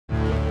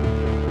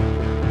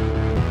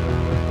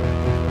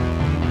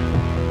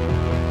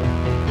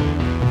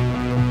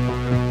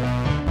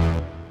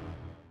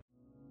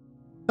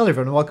Hello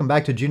everyone, welcome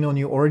back to Juno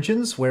New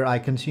Origins, where I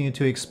continue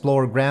to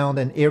explore ground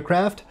and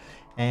aircraft,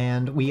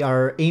 and we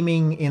are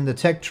aiming in the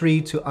tech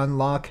tree to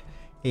unlock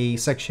a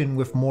section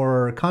with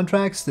more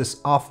contracts,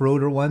 this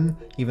off-roader one,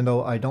 even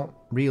though I don't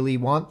really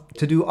want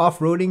to do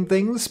off-roading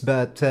things,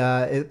 but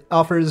it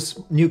offers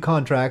new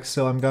contracts,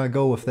 so I'm gonna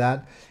go with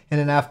that. And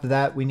then after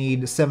that, we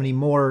need 70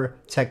 more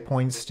tech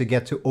points to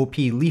get to OP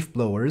leaf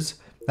blowers.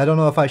 I don't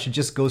know if I should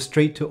just go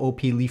straight to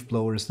OP leaf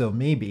blowers though,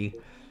 maybe.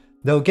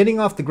 Though getting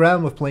off the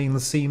ground with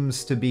planes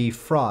seems to be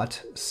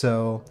fraught,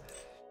 so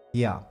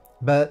yeah.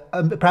 But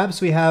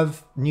perhaps we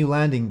have new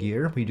landing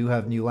gear. We do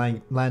have new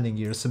landing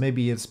gear, so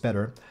maybe it's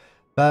better.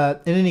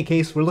 But in any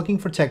case, we're looking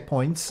for tech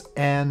points,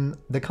 and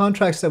the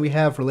contracts that we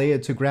have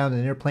related to ground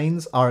and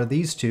airplanes are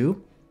these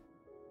two.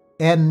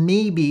 And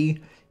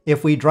maybe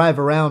if we drive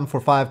around for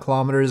 5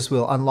 kilometers,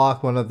 we'll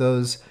unlock one of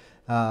those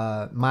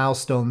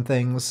milestone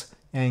things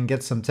and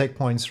get some tech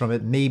points from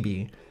it,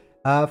 maybe.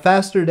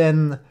 Faster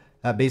than...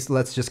 basically,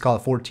 let's just call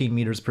it 14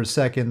 meters per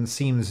second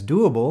seems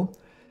doable.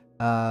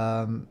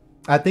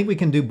 I think we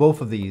can do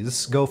both of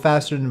these. Go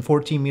faster than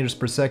 14 meters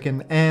per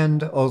second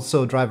and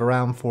also drive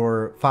around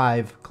for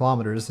 5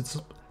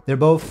 kilometers. They're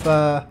both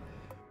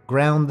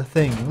ground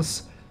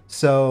things.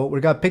 So we're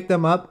gonna pick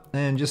them up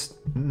and just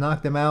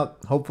knock them out,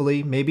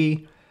 hopefully,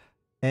 maybe.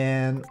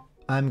 And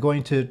I'm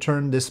going to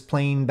turn this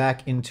plane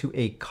back into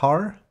a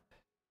car.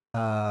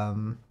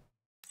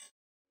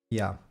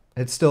 Yeah.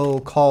 It's still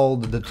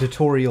called the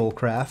tutorial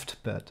craft,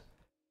 but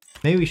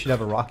maybe we should have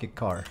a rocket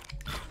car.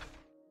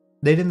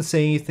 They didn't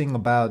say anything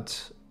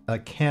about a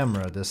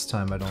camera this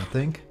time, I don't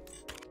think.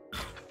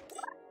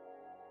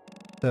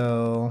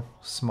 So,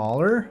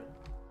 smaller.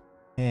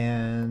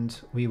 And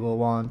we will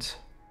want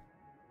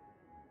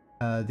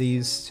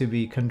these to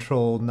be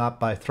controlled not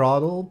by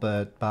throttle,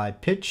 but by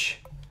pitch.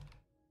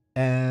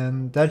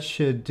 And that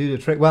should do the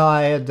trick. Well,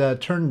 I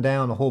had turned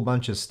down a whole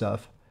bunch of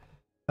stuff.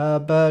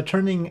 But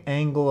turning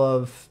angle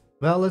of...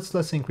 Well,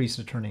 let's increase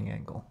the turning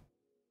angle.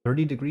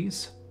 30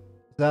 degrees?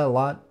 Is that a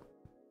lot?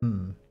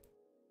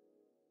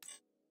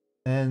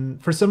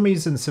 And for some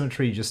reason,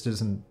 symmetry just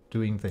isn't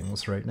doing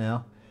things right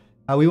now.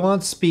 We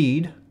want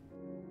speed.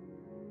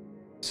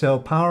 So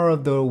power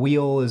of the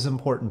wheel is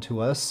important to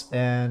us.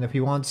 And if we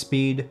want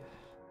speed,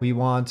 we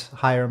want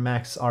higher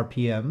max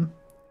RPM.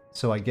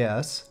 So I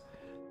guess.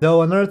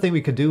 Though another thing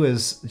we could do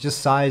is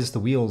just size the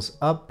wheels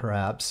up,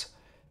 perhaps.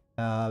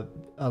 A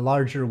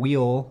larger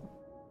wheel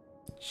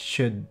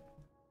should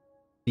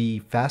be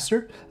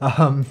faster?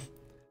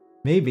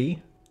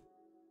 Maybe.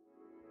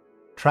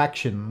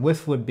 Traction.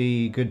 Width would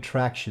be good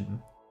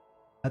traction.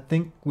 I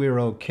think we're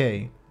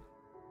okay.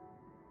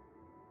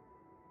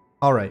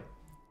 Alright.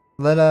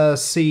 Let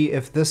us see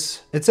if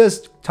this... It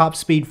says top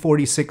speed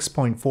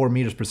 46.4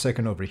 meters per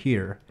second over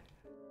here.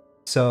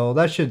 So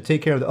that should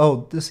take care of the...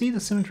 Oh, see,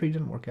 the symmetry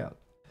didn't work out.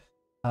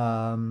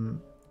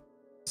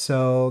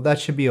 So that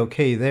should be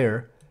okay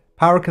there.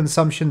 Power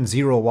consumption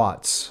 0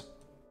 watts.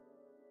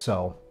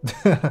 So,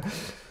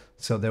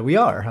 so there we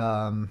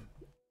are.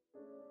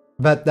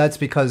 But that's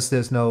because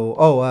there's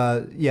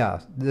no...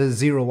 yeah, there's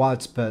 0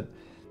 watts, but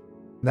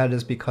that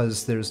is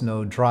because there's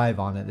no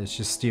drive on it. It's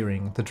just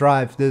steering. The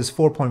drive, there's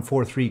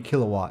 4.43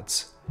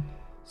 kilowatts.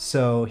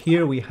 So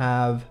here we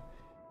have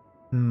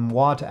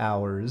watt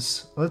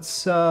hours.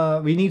 Let's,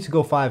 we need to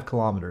go 5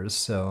 kilometers.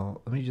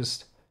 So let me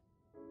just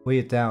weigh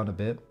it down a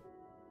bit.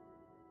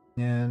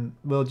 And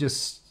we'll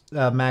just...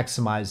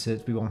 maximize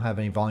it. We won't have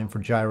any volume for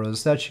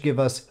gyros. That should give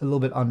us a little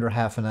bit under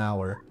half an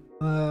hour.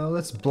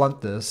 Let's blunt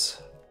this.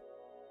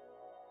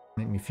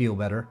 Make me feel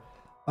better.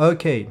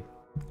 Okay,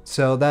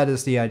 so that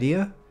is the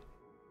idea.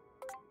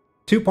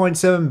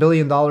 $2.7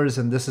 billion,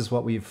 and this is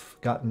what we've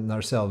gotten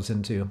ourselves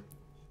into.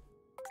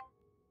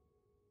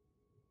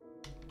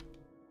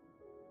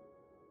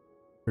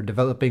 We're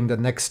developing the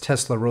next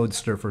Tesla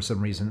Roadster for some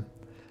reason.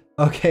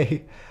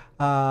 Okay.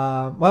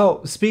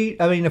 Well,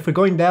 speed, I mean, if we're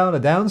going down a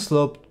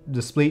downslope,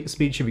 the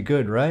speed should be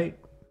good, right?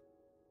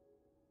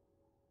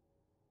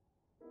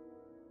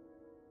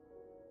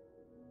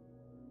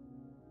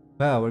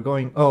 Wow, we're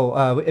going...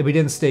 Oh, we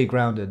didn't stay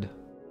grounded.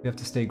 We have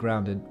to stay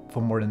grounded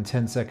for more than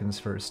 10 seconds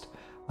first.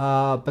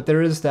 But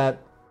there is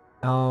that...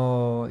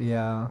 Oh,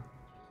 yeah.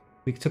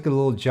 We took a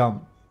little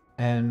jump,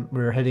 and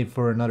we're heading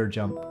for another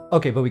jump.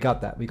 Okay, but we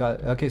got that. We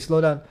got... Okay,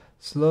 slow down.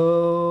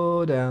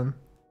 Slow down.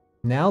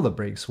 Now the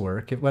brakes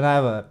work. When I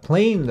have a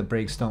plane, the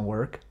brakes don't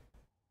work.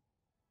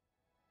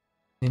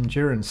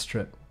 Endurance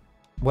strip.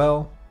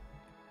 Well,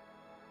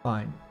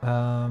 fine.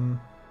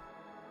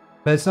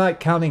 But it's not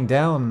counting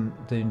down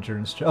the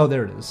endurance strip. Oh,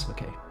 there it is.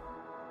 Okay.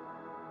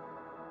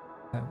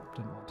 I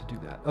didn't want to do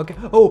that. Okay.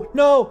 Oh,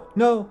 no!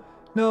 No!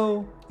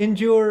 No!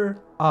 Endure!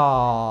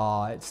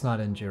 Ah, it's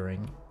not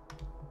enduring.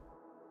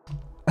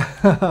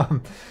 I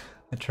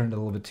turned a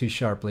little bit too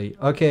sharply.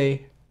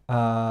 Okay.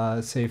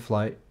 Save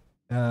flight.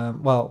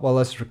 Well,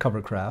 let's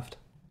recover craft.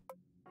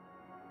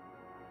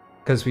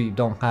 Because we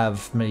don't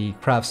have many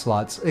craft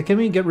slots. Can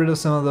we get rid of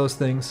some of those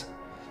things?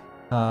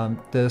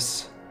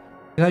 This...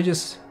 Can I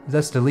just...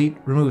 Let's delete,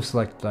 remove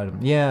selected item.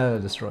 Yeah,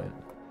 destroy it.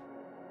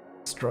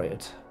 Destroy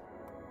it.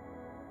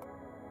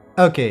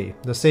 Okay,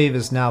 the save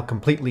is now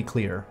completely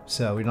clear,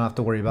 so we don't have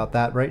to worry about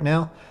that right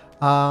now.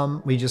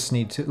 We just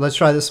need to... Let's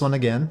try this one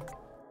again.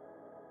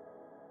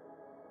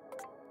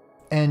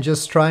 And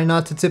just try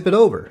not to tip it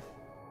over.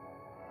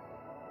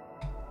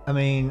 I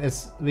mean,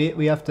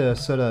 we have to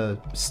sort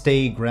of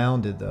stay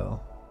grounded, though.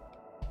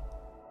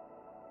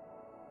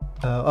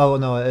 Oh,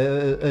 no,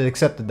 it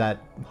accepted that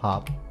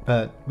hop,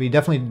 but we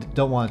definitely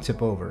don't want to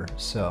tip over,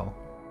 so...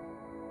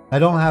 I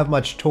don't have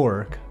much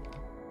torque.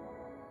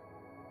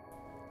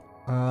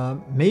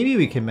 Maybe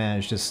we can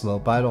manage this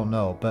slope, I don't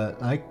know,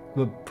 but I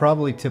would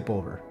probably tip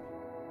over.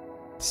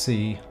 Let's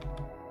see.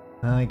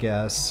 I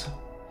guess.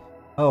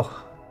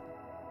 Oh.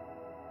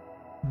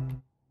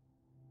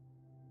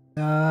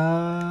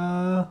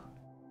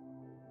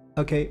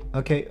 Okay.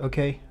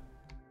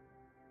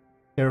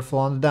 Careful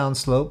on the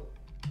downslope,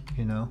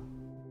 you know.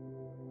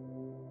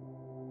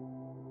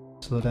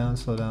 Slow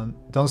down.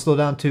 Don't slow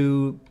down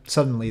too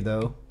suddenly,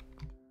 though.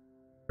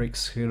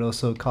 Brakes could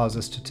also cause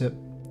us to tip.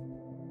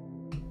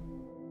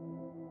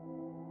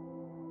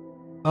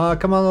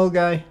 Come on, little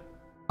guy.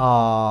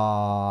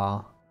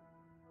 Aww.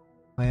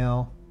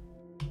 Well.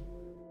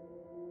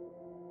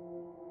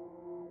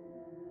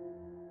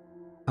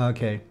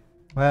 Okay.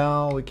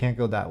 Well, we can't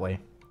go that way.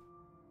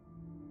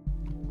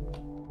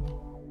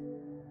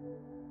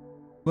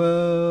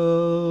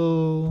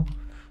 Whoa.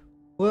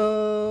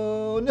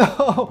 Whoa.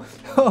 No.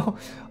 No.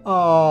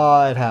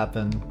 Oh, it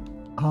happened.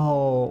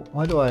 Oh,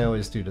 why do I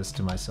always do this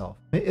to myself?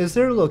 Is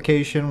there a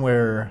location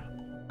where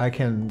I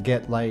can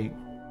get like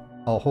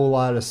a whole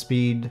lot of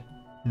speed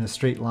in a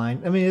straight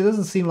line? I mean, it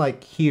doesn't seem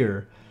like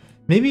here.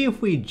 Maybe if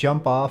we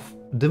jump off,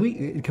 can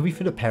we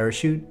fit a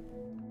parachute?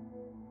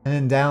 And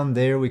then down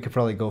there we could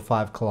probably go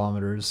 5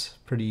 kilometers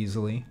pretty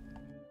easily.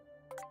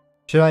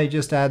 Should I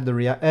just add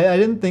the I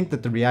didn't think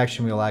that the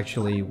reaction wheel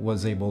actually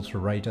was able to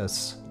right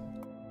us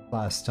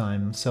last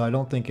time, so I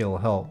don't think it'll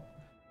help.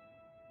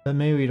 But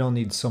maybe we don't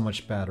need so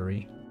much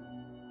battery.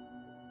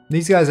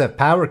 These guys have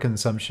power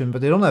consumption,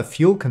 but they don't have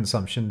fuel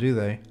consumption, do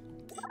they?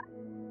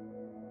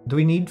 Do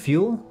we need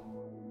fuel?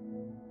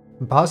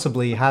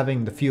 Possibly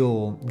having the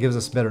fuel gives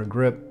us better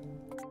grip.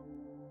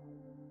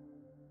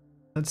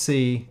 Let's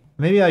see.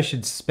 Maybe I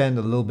should spend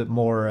a little bit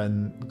more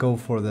and go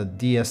for the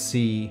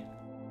DSC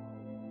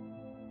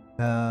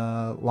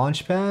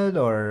launch pad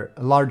or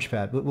a large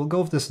pad. We'll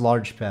go with this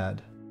large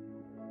pad.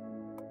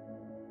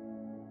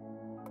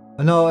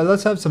 No,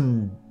 let's have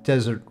some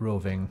desert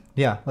roving.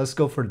 Yeah, let's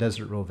go for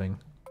desert roving.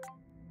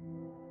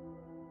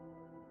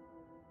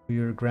 We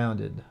are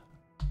grounded.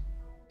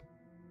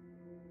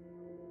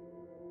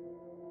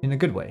 In a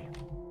good way.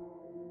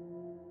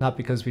 Not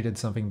because we did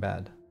something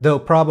bad. Though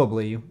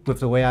probably,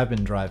 with the way I've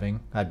been driving,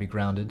 I'd be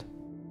grounded.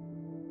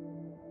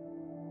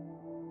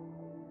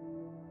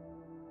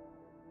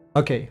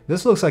 Okay,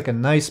 this looks like a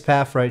nice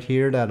path right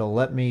here that'll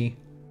let me...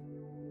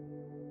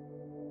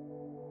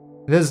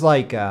 It is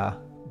like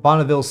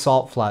Bonneville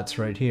Salt Flats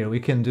right here. We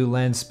can do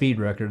land speed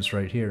records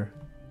right here.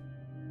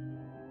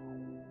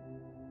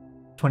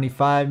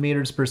 25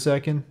 meters per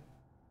second.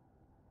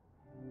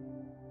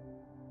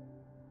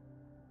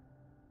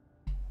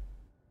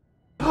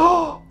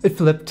 Oh, it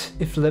flipped.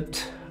 It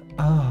flipped.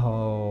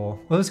 Oh,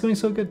 well, it's going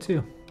so good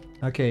too.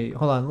 Okay,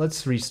 hold on.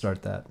 Let's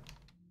restart that.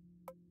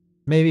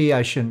 Maybe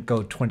I shouldn't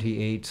go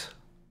 28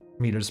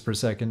 meters per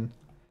second.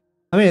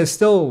 I mean, it's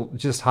still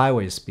just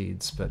highway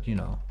speeds, but you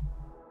know.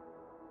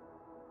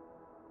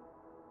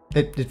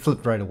 It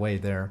flipped right away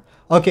there.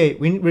 Okay,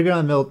 we're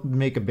gonna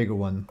make a bigger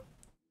one.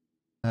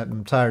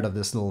 I'm tired of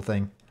this little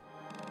thing.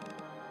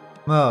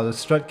 Well, the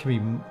strut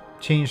can be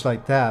changed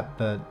like that,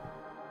 but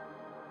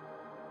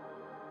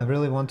I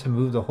really want to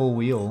move the whole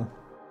wheel.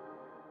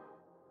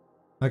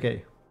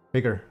 Okay,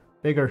 bigger,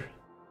 bigger.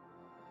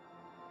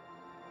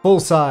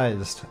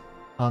 Full-sized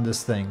on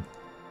this thing.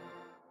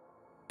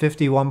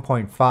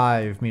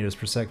 51.5 meters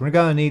per second. We're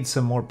gonna need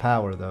some more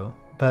power though,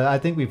 but I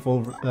think we've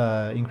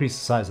increased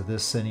the size of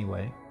this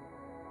anyway.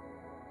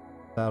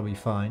 That'll be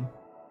fine.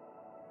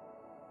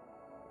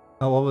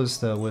 Oh, what was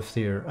the width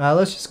here?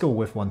 Let's just go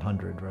with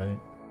 100, right?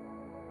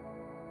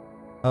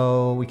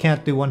 Oh, we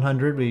can't do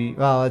 100.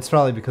 Well, it's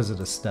probably because of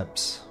the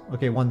steps.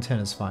 Okay, 110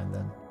 is fine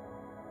then.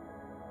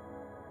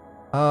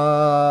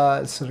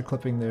 It's sort of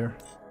clipping there.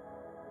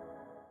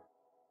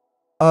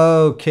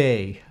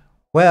 Okay.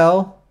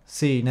 Well,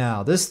 see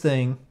now, this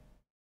thing...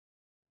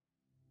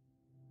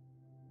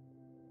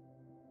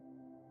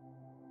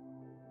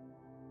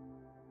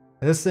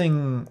 This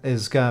thing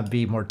is gonna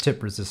be more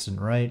tip resistant,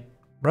 right?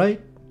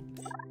 Right?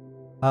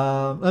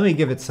 Let me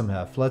give it some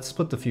heft. Let's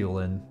put the fuel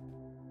in.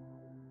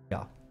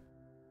 Yeah.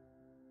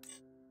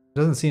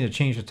 Doesn't seem to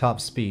change the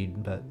top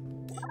speed, but...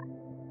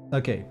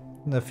 Okay.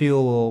 The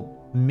fuel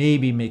will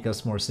maybe make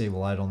us more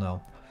stable, I don't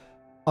know.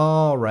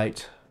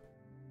 Alright.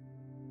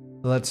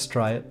 Let's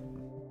try it.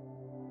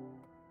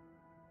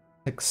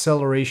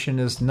 Acceleration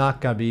is not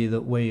gonna be the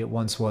way it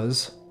once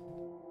was.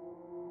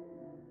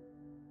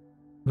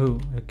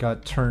 Ooh, it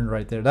got turned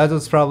right there. That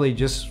was probably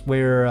just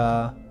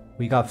where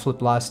we got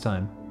flipped last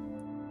time.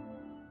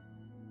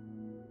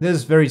 This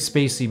is very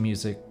spacey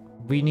music.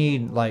 We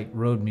need, like,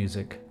 road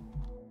music.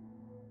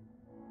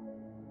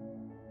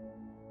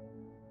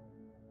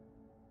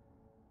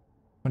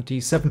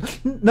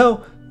 27.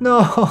 No,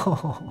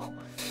 no.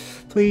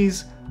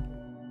 Please.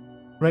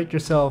 Right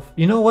yourself.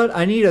 You know what?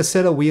 I need a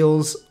set of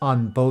wheels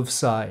on both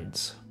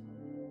sides.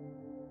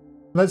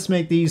 Let's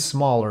make these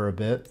smaller a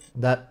bit.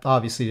 That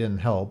obviously didn't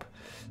help.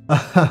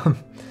 That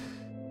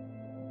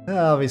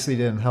obviously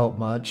didn't help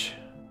much.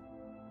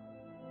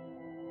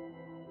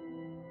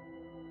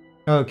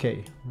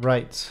 Okay,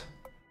 right.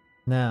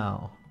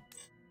 Now.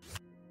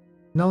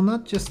 No,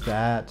 not just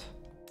that.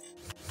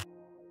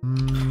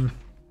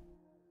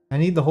 I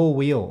need the whole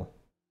wheel.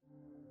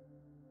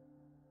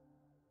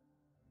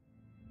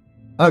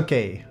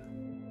 Okay.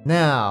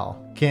 Now,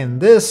 can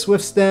this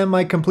withstand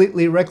my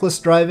completely reckless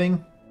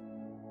driving?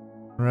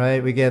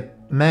 Right, we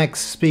get max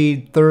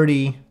speed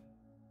 30.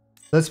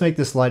 Let's make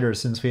this lighter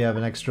since we have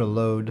an extra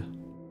load.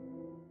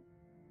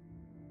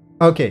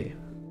 Okay.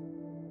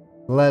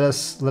 Let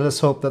us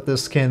hope that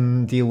this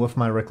can deal with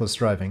my reckless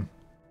driving.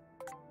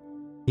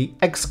 The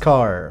X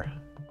car.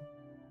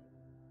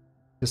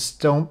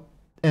 Just don't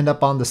end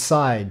up on the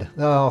side.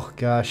 Oh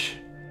gosh.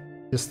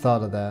 Just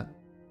thought of that.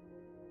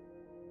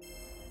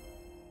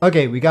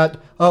 Okay, we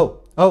got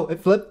oh,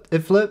 it flipped. It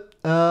flipped.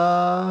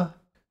 Aha!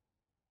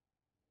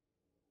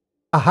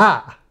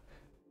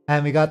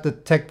 And we got the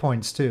tech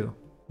points too.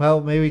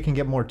 Well, maybe we can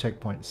get more tech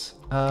points.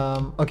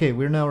 Okay,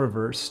 we're now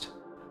reversed.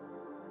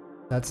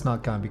 That's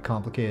not gonna be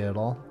complicated at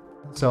all.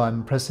 So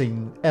I'm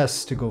pressing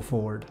S to go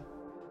forward.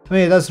 I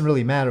mean, it doesn't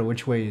really matter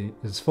which way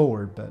is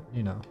forward, but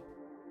you know.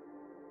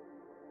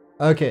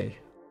 Okay.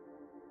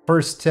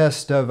 First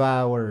test of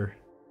our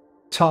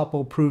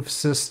topple-proof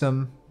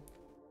system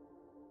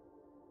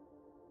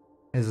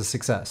is a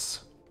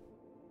success.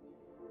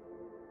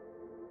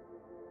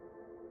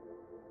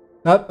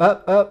 Up,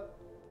 up, up.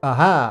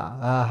 Aha,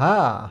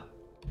 aha.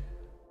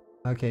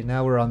 Okay,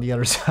 now we're on the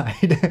other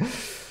side.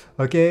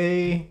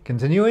 Okay,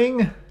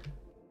 continuing.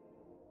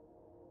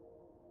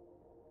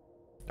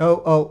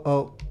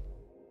 Oh.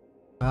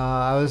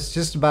 I was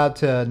just about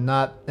to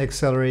not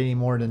accelerate any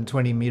more than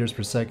 20 meters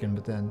per second,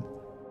 but then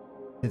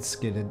it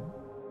skidded.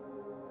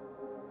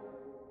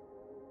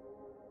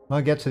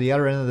 I'll get to the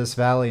other end of this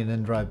valley and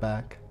then drive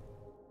back.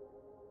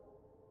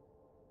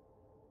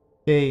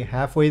 Okay,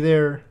 halfway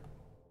there.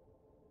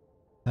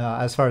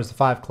 As far as the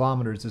 5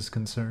 kilometers is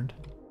concerned.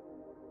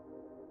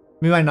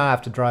 We might not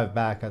have to drive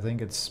back. I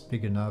think it's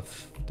big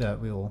enough that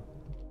we'll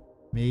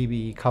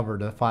maybe cover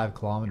the 5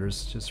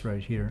 kilometers just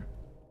right here.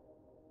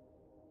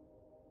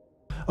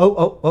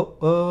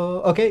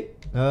 Okay.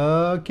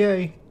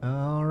 Okay.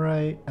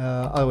 Alright.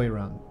 Other way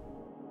around.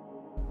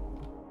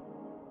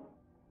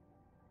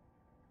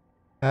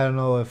 I don't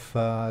know if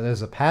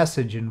there's a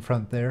passage in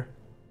front there.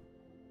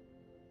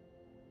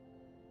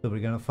 So we're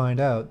gonna find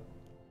out.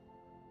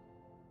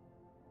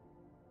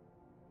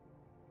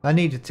 I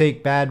need to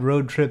take bad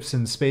road trips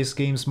in space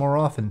games more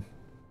often.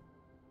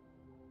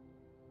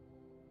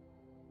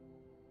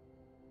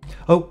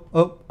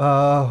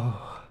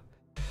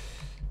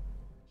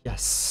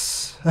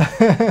 Yes.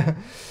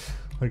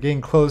 We're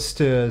getting close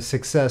to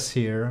success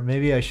here.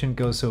 Maybe I shouldn't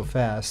go so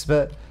fast,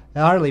 but it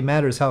hardly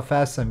matters how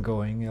fast I'm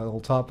going. It'll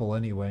topple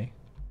anyway.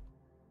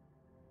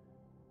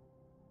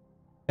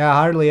 Yeah,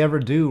 I hardly ever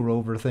do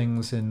rover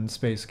things in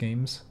space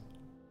games.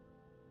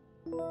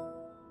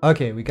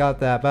 Okay, we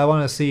got that, but I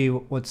want to see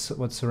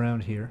what's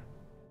around here.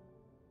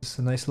 Just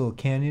a nice little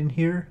canyon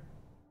here.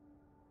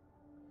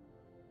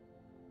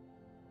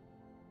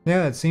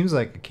 Yeah, it seems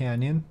like a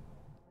canyon.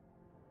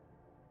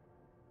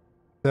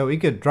 So we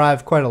could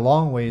drive quite a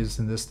long ways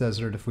in this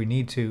desert if we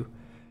need to.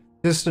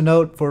 Just a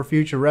note for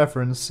future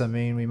reference, I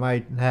mean, we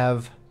might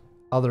have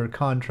other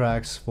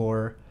contracts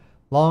for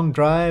long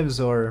drives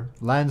or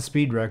land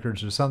speed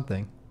records or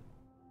something.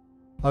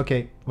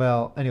 Okay,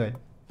 well, anyway,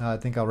 I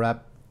think I'll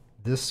wrap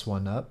this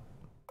one up.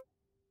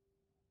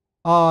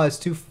 Oh,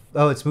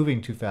 it's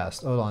moving too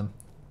fast. Hold on.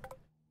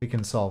 We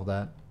can solve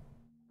that.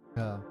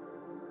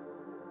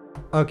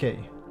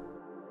 Okay.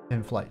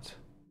 In flight.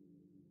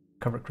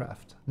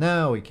 Covercraft.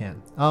 Now we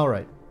can.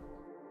 Alright.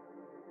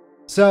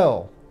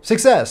 So,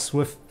 success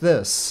with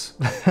this.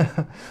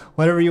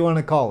 Whatever you want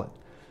to call it.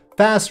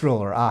 Fast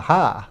roller.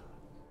 Aha.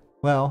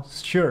 Well,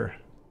 sure.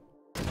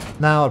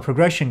 Now a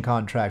progression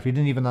contract. We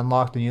didn't even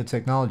unlock the new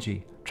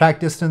technology.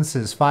 Track distance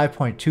is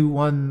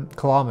 5.21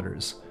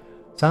 kilometers.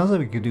 Sounds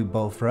like we could do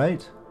both,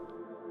 right?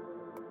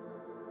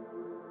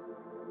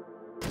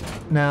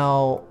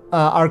 Now,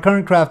 our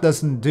current craft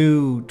doesn't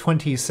do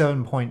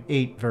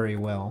 27.8 very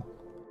well.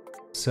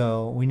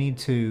 So we need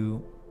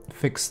to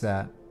fix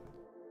that.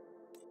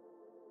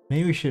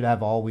 Maybe we should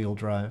have all-wheel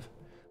drive.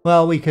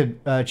 Well, we could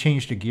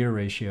change the gear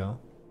ratio.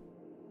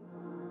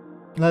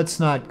 Let's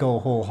not go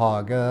whole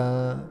hog.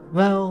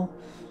 Well,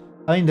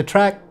 I mean the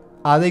track,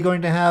 are they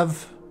going to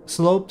have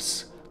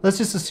slopes? Let's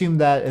just assume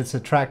that it's a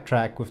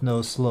track with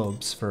no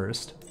slopes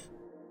first.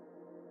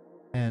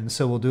 And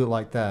so we'll do it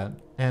like that.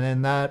 And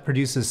then that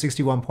produces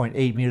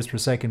 61.8 meters per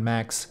second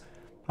max.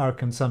 Power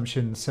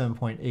consumption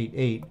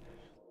 7.88.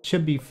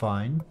 Should be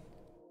fine.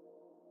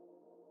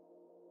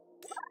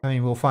 I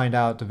mean, we'll find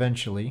out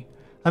eventually.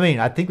 I mean,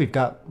 I think we've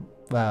got,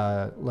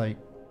 like,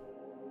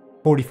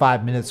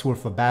 45 minutes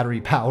worth of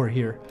battery power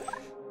here.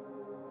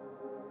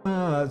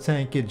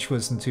 Tankage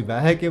wasn't too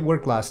bad. Heck, it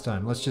worked last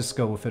time. Let's just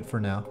go with it for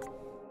now.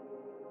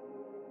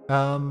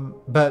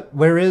 But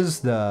where is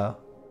the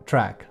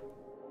track?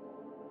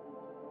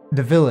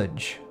 The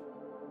village.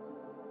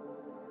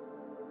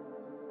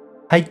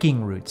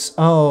 Hiking routes.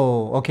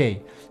 Oh,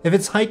 okay. If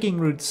it's hiking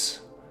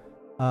routes,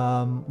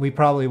 we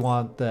probably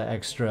want the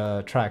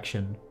extra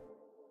traction.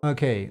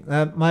 Okay,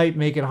 that might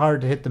make it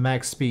hard to hit the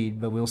max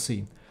speed, but we'll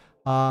see.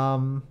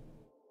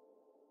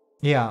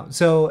 Yeah,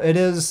 so it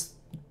is,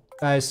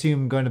 I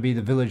assume, going to be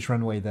the village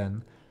runway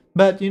then.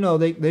 But, you know,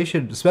 they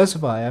should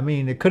specify. I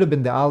mean, it could have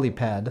been the alley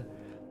pad.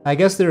 I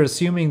guess they're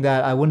assuming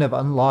that I wouldn't have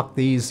unlocked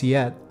these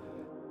yet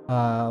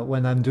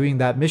when I'm doing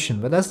that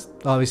mission, but that's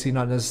obviously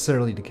not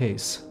necessarily the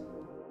case.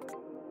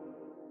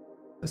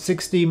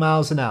 60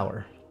 miles an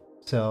hour.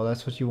 So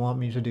that's what you want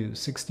me to do,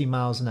 60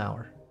 miles an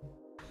hour.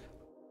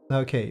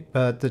 Okay,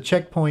 but the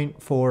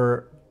checkpoint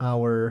for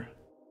our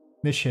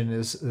mission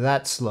is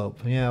that slope.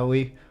 Yeah,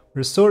 we're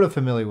sort of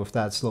familiar with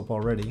that slope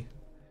already.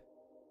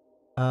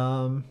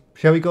 Shall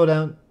we go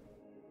down?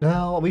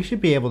 No, we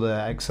should be able to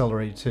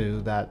accelerate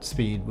to that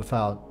speed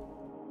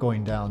without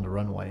going down the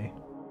runway.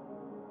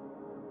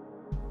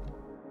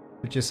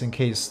 But just in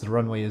case the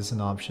runway is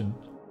an option.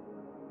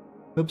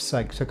 Oops,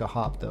 I took a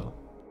hop though.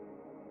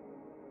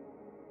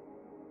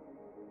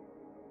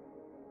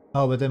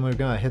 Oh, but then we're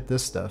gonna hit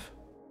this stuff.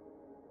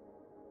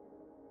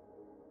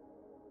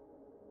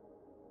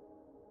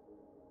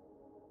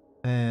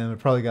 And we're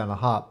probably gonna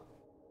hop.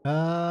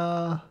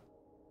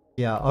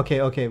 Yeah,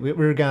 okay,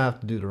 we're gonna have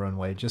to do the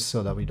runway just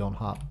so that we don't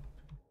hop.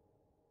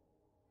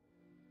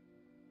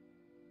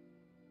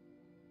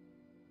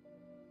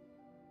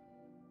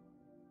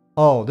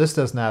 Oh, this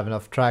doesn't have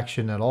enough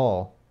traction at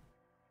all.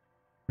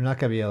 We're not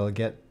gonna be able to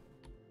get...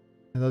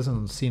 It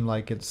doesn't seem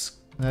like it's...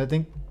 I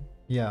think...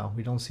 Yeah,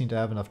 we don't seem to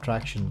have enough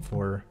traction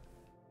for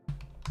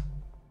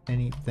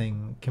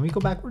anything. Can we go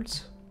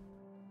backwards?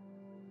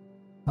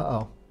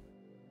 Uh-oh.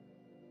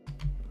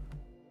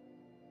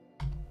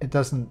 It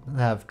doesn't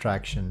have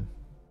traction.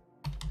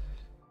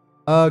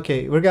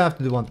 Okay, we're gonna have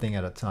to do one thing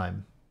at a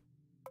time.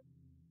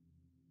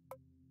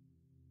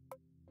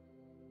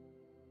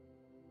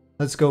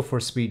 Let's go for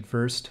speed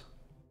first.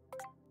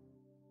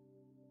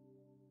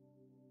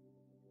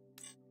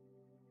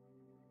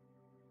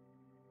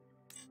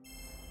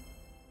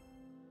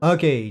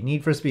 Okay,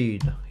 Need for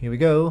Speed. Here we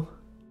go.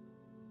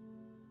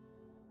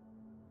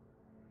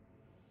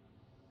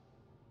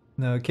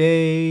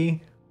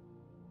 Okay.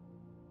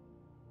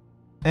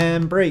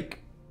 And brake.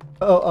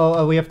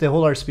 Oh, we have to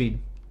hold our speed.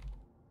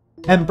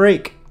 And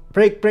brake.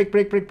 Brake.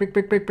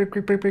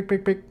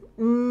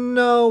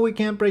 No, we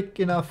can't brake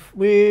enough.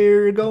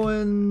 We're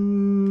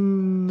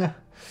going...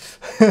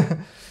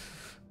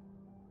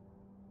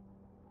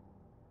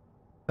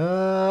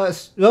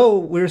 Oh,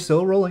 we're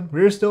still rolling.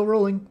 We're still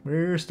rolling.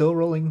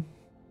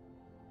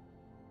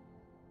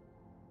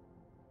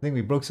 I think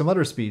we broke some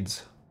other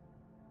speeds.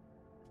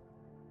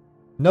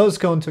 Nose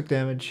cone took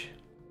damage.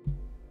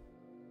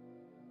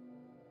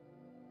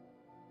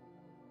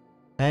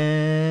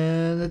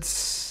 And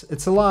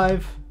it's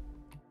alive.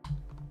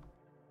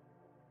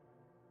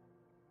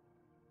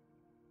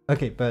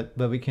 Okay, but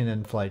we can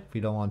end flight. We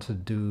don't want to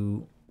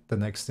do the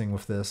next thing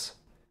with this.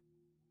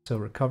 So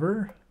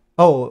recover.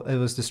 Oh, it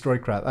was destroy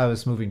crap. I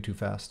was moving too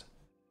fast.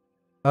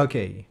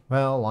 Okay,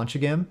 well, launch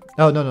again.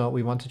 Oh, no,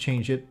 we want to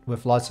change it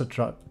with lots of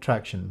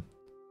traction.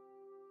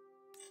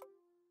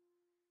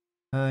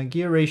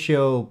 Gear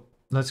ratio,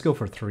 let's go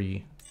for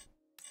 3.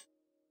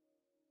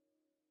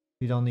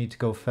 We don't need to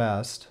go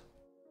fast.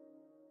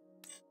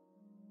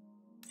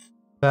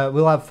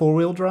 We'll have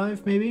 4-wheel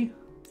drive, maybe?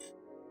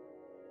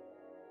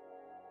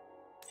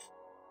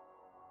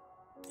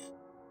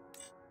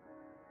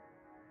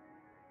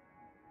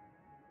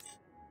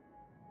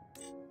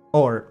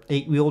 Or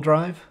 8-wheel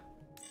drive?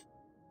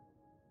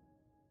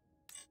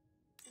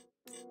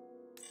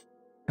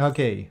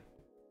 Okay.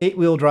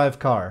 8-wheel drive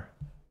car.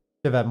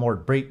 Should have had more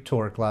brake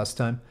torque last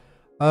time.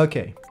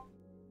 Okay.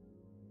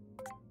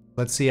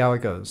 Let's see how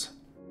it goes.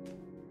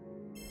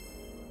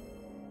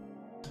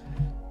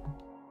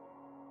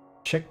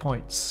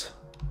 Checkpoints.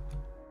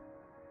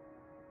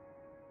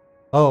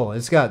 Oh,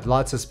 it's got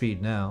lots of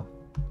speed now.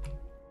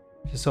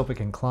 Just hope it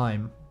can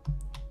climb.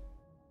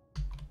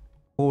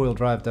 4-wheel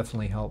drive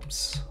definitely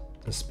helps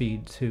the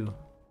speed too.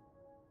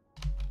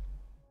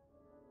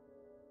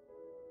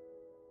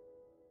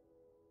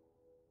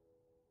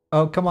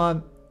 Oh, come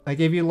on. I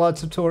gave you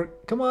lots of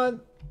torque. Come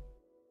on.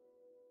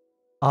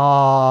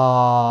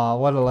 Ah,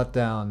 what a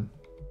letdown.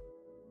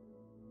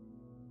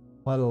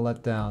 What a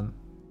letdown.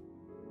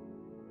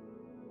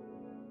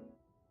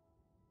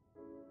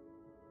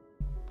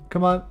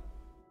 Come on.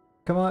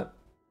 Come on.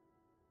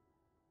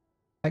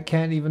 I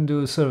can't even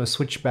do a sort of a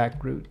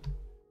switchback route.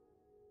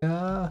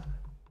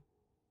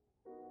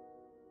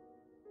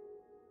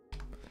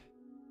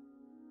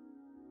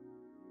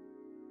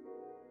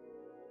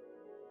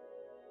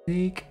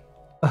 Eek.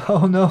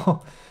 Oh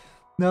no.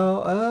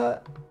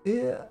 No,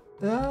 yeah.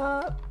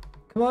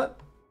 Come on.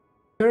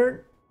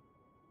 Turn.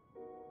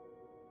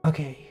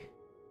 Okay.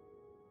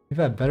 We've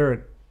had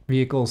better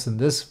vehicles than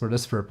this for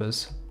this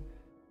purpose.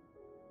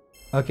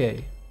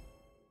 Okay.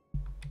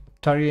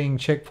 Targeting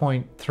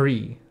checkpoint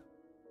 3.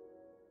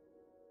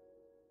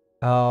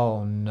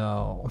 Oh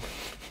no.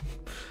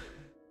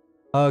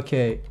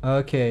 Okay.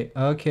 Oh,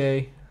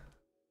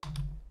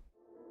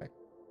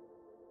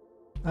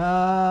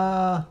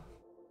 no.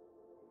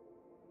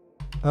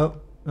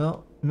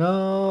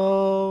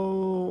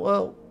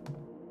 Oh,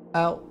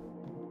 ow.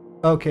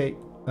 Okay.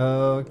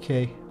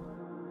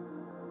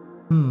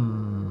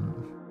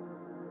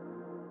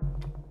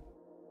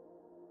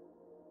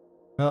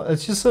 Well,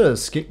 it's just sort of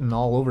skidding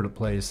all over the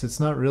place. It's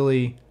not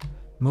really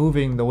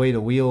moving the way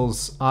the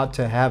wheels ought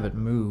to have it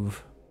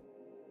move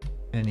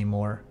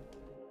anymore.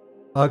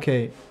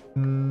 Okay.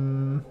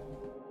 I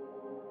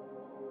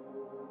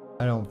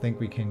don't think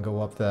we can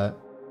go up that.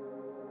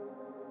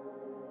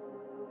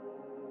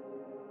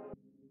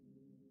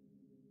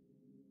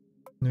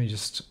 Let me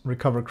just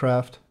recover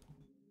craft.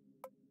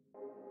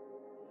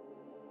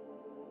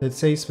 Did it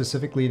say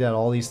specifically that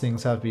all these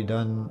things have to be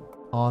done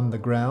on the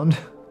ground?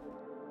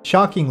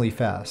 Shockingly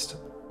fast.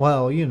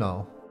 Well, you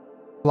know.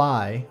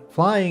 Fly.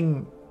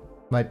 Flying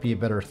might be a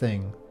better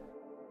thing.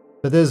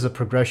 But this is a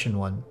progression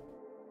one.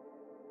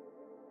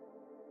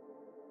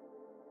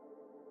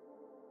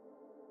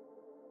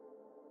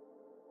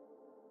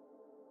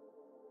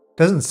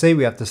 Doesn't say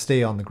we have to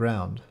stay on the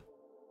ground.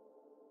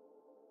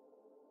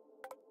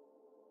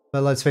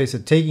 But let's face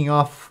it, taking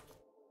off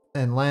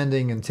and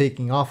landing and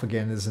taking off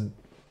again isn't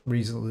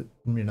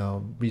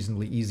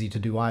reasonably easy to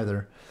do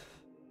either.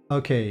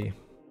 Okay.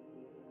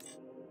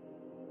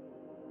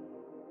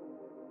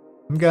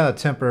 I'm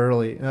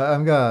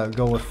gonna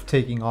go with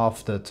taking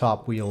off the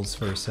top wheels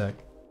for a sec.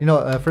 You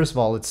know, first of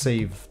all, let's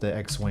save the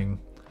X-Wing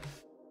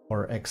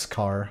or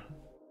X-Car.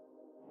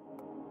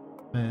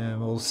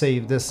 And we'll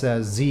save this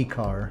as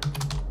Z-Car.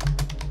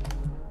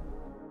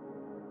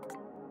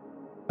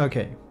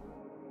 Okay.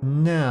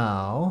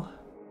 Now,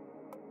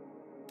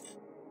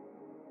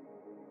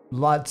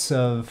 lots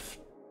of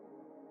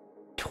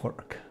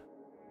torque.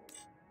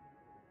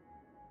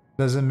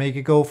 Doesn't make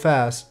it go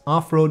fast.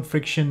 Off-road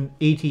friction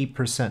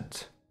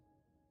 80%.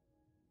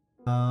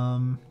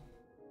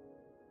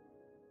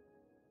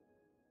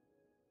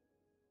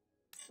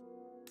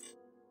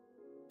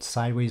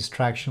 Sideways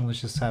traction, let's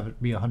just have it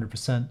be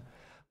 100%.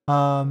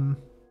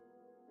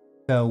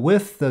 The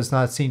width does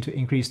not seem to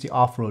increase the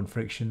off-road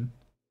friction.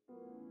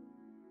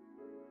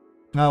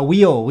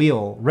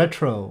 Wheel,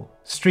 retro,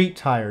 street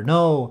tire.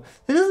 No,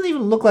 it doesn't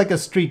even look like a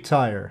street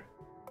tire.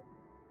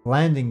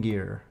 Landing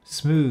gear,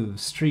 smooth,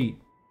 street.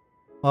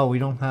 Oh, we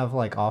don't have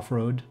like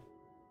off-road.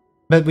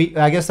 But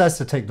I guess that's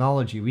the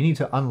technology. We need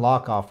to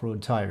unlock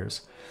off-road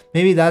tires.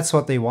 Maybe that's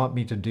what they want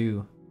me to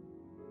do.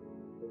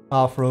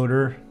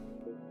 Off-roader.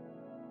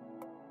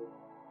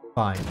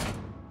 Fine.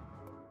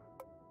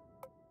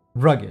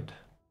 Rugged.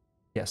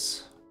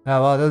 Yes.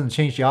 Well, it doesn't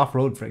change the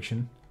off-road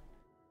friction.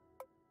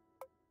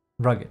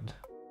 Rugged.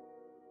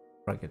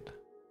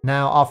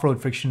 Now off-road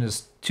friction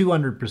is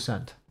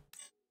 200%.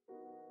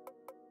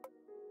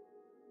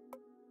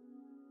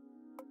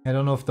 I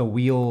don't know if the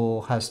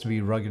wheel has to be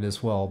rugged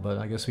as well, but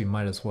I guess we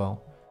might as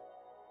well.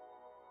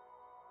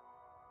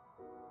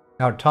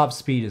 Our top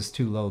speed is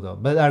too low though,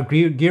 but our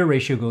gear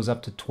ratio goes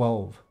up to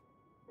 12.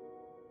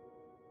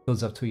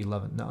 Goes up to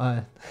 11.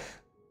 No,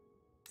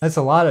 that's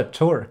a lot of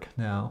torque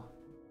now.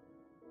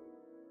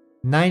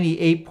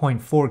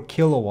 98.4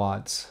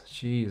 kilowatts.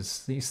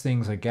 Jeez, these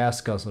things are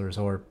gas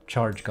guzzlers or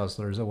charge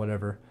guzzlers or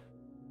whatever.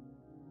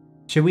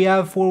 Should we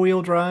have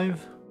four-wheel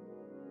drive?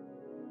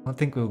 I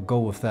think we'll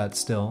go with that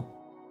still.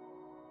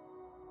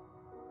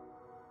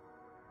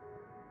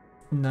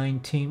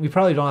 19. We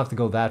probably don't have to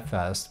go that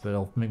fast, but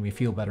it'll make me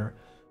feel better.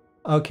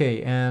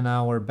 Okay, and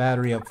our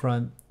battery up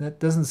front. That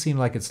doesn't seem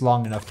like it's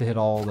long enough to hit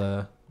all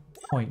the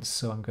points,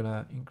 so I'm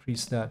gonna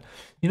increase that.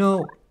 You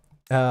know,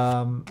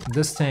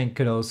 this tank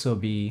could also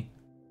be...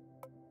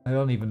 I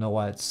don't even know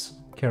why it's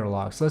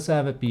Keralox. Let's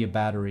have it be a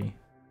battery.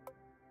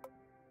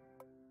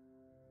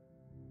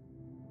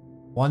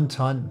 1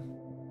 ton.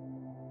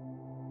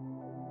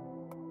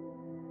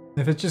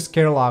 If it's just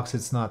Keralox,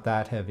 it's not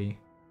that heavy.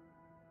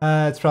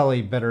 It's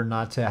probably better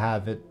not to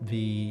have it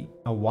be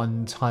a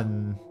 1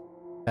 ton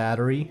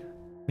battery,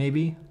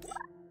 maybe?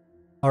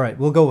 Alright,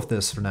 we'll go with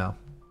this for now.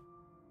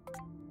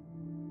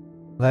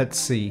 Let's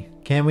see.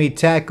 Can we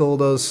tackle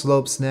those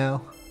slopes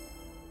now?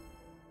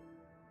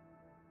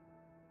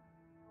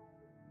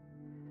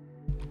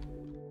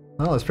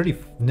 Well, it's pretty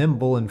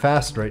nimble and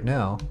fast right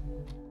now.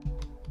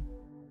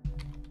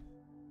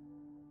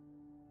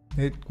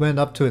 It went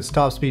up to its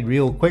top speed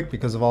real quick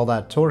because of all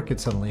that torque it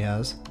suddenly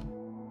has.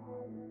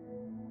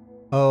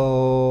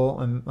 Oh,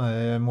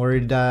 I'm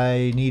worried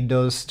I need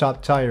those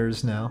top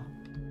tires now.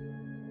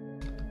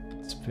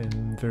 It's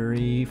been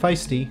very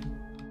feisty.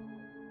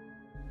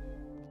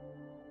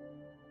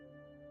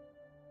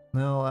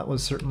 Well, that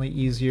was certainly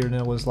easier than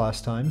it was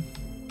last time.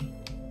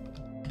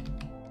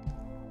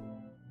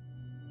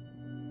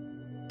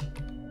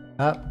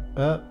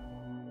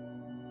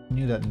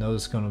 Knew that nose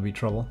was gonna be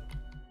trouble.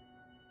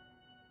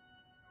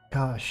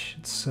 Gosh,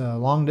 it's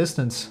long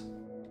distance.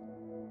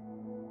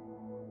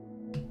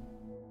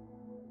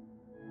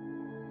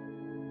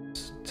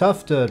 It's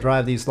tough to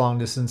drive these long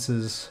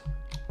distances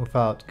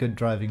without good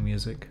driving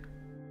music.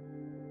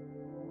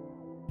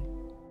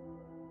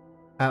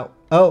 Ow.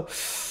 Oh!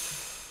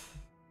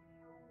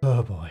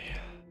 Oh boy.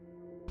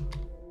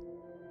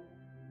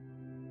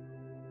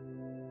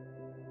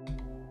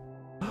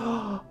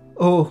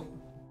 Oh!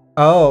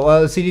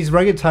 Oh, see, these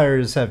rugged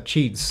tires have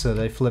cheats, so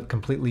they flip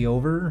completely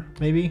over,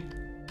 maybe?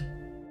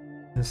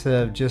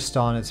 Instead of just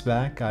on its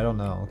back? I don't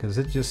know, because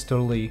it just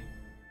totally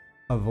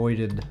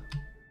avoided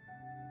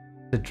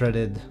the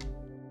dreaded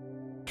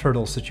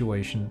turtle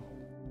situation.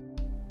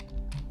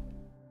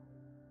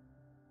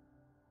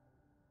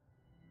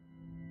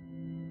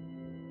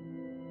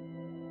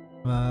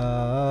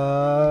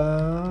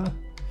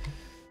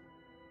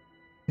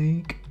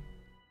 Think.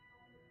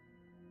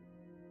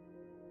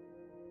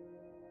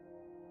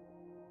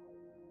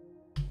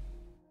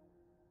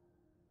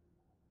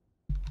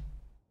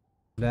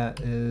 That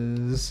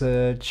is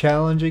a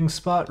challenging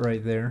spot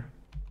right there.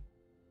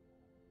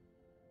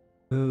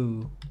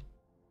 Ooh.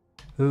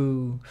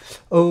 Ooh.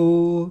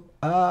 Oh,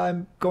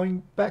 I'm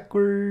going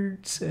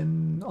backwards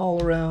and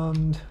all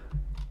around.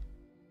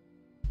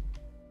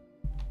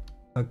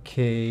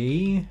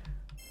 Okay.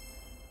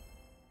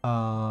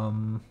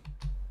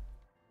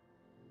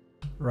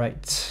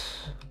 Right.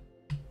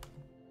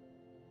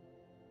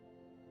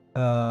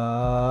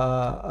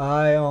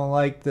 I don't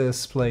like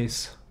this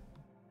place.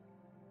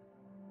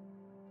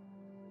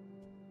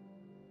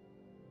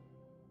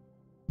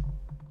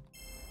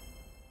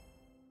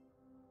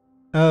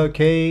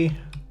 Okay.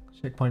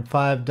 Checkpoint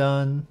 5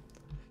 done.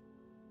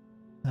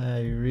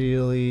 I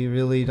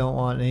really don't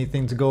want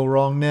anything to go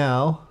wrong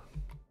now.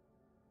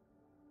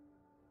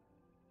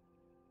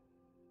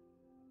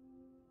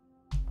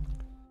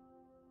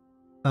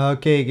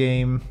 Okay,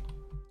 game.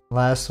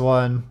 Last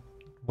one.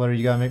 What are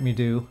you gonna make me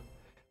do?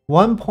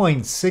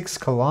 1.6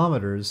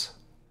 kilometers.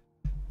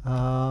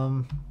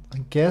 I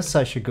guess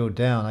I should go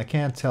down. I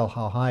can't tell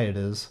how high it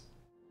is.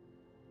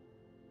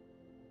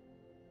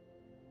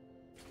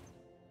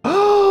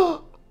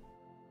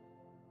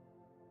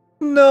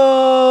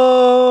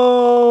 No!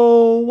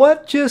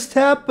 What just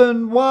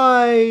happened?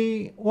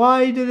 Why?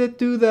 Why did it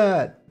do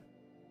that?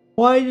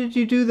 Why did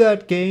you do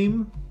that,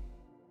 game?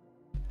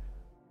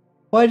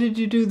 Why did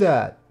you do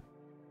that?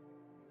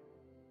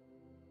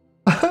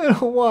 I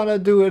don't want to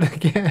do it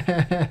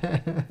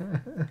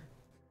again.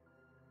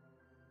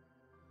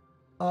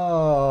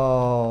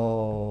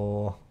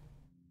 Oh.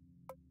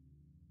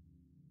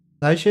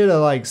 I should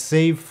have like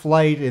saved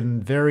flight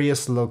in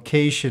various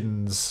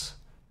locations.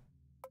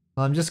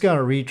 I'm just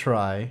gonna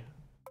retry.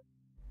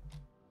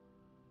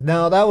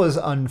 No, that was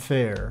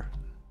unfair.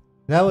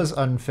 That was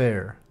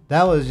unfair.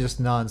 That was just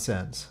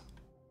nonsense.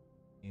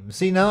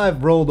 See, now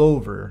I've rolled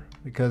over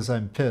because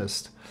I'm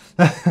pissed.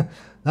 Now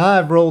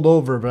I've rolled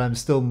over, but I'm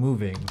still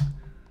moving.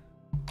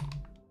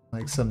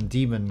 Like some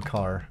demon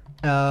car.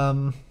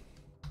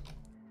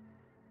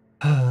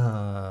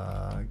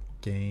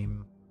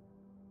 Game.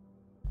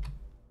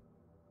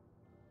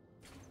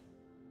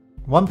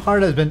 One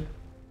part has been...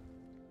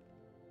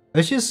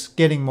 It's just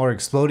getting more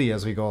explodey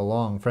as we go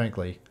along,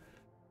 frankly.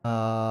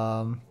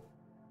 I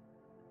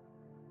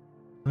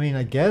mean,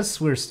 I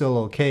guess we're still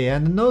okay.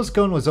 And the nose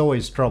cone was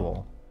always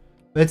trouble.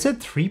 But it said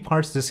 3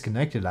 parts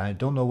disconnected. I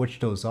don't know which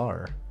those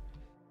are.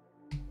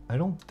 I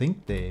don't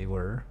think they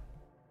were.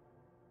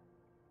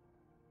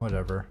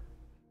 Whatever.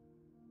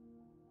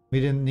 We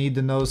didn't need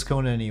the nose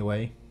cone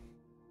anyway.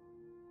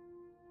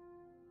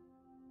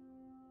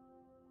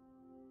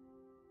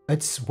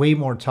 It's way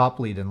more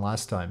topply than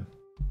last time.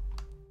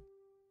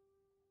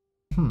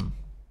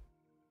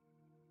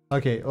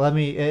 Okay, let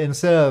me,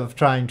 instead of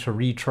trying to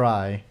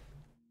retry,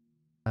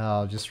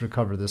 I'll just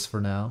recover this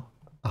for now.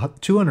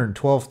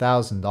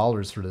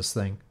 $212,000 for this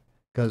thing.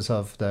 Because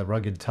of the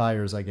rugged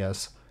tires, I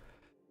guess.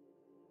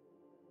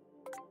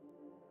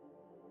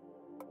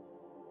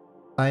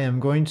 I am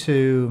going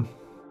to...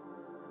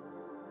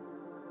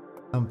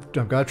 I'm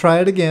gonna try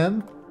it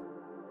again.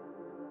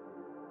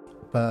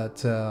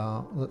 But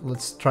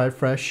let's try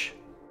fresh.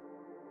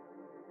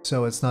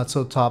 So it's not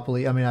so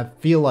topply. I mean, I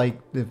feel like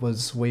it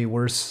was way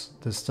worse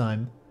this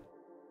time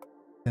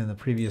than the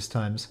previous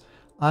times.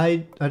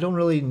 I don't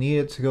really need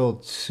it to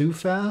go too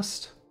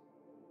fast.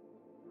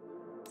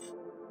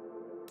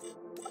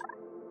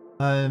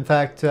 In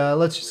fact,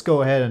 let's just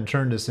go ahead and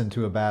turn this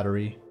into a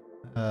battery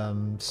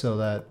so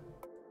that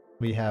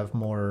we have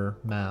more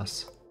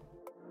mass.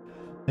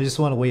 I just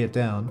want to weigh it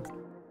down.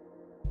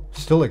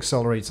 Still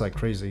accelerates like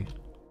crazy.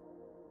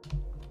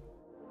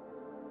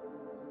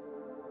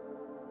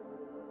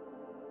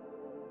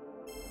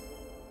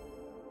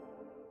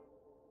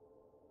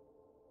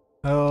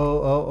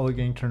 Oh, we're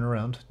getting turned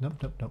around.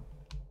 Nope.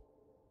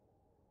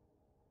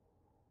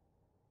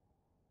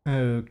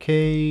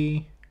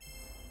 Okay.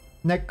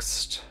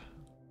 Next.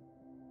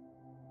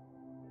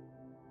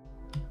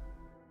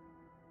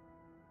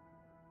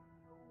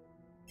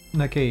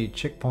 Okay,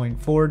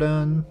 checkpoint 4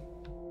 done.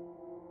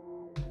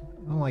 I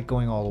don't like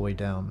going all the way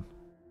down.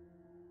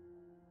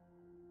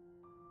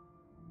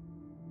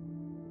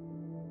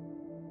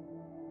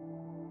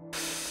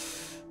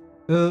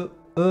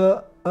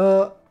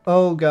 Oh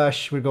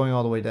gosh, we're going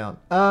all the way down.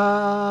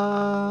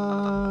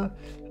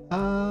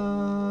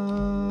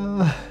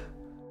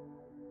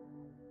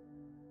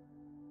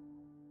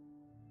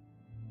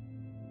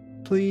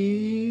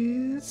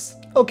 Please.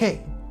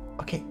 Okay.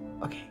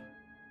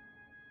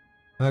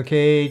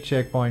 Okay,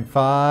 checkpoint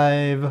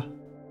 5.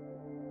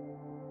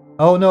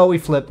 Oh no, we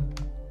flip.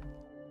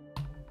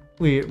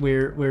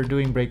 We're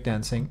doing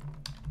breakdancing.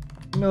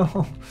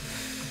 No.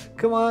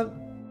 Come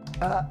on.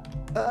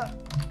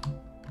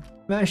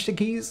 Mash the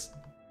keys.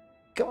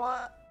 Come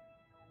on.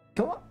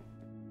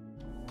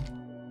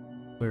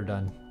 We're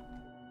done.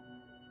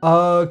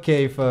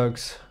 Okay,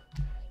 folks.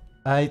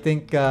 I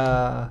think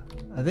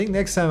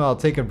next time I'll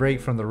take a break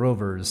from the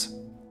rovers.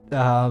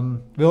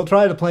 We'll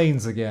try the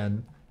planes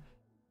again.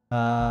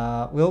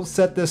 We'll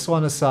set this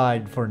one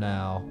aside for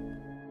now.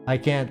 I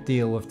can't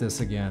deal with this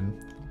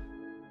again.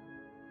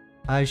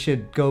 I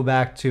should go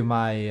back to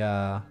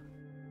my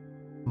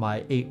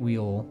my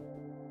 8-wheel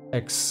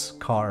X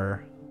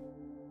car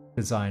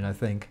design, I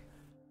think.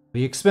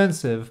 Be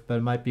expensive, but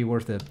it might be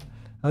worth it.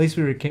 At least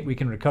we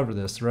can recover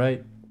this,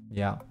 right?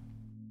 Yeah.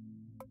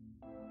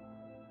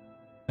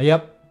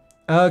 Yep.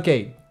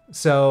 Okay,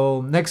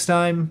 so next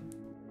time,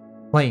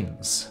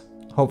 planes.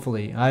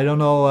 Hopefully. I don't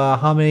know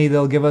how many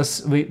they'll give us.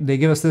 They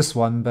give us this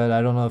one, but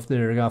I don't know if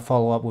they're gonna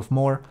follow up with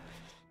more.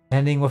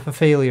 Ending with a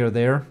failure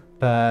there,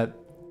 but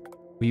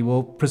we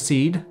will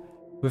proceed.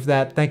 With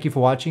that, thank you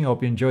for watching. I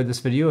hope you enjoyed this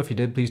video. If you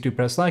did, please do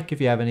press like.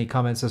 If you have any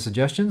comments or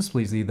suggestions,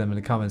 please leave them in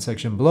the comment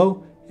section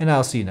below, and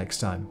I'll see you next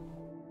time.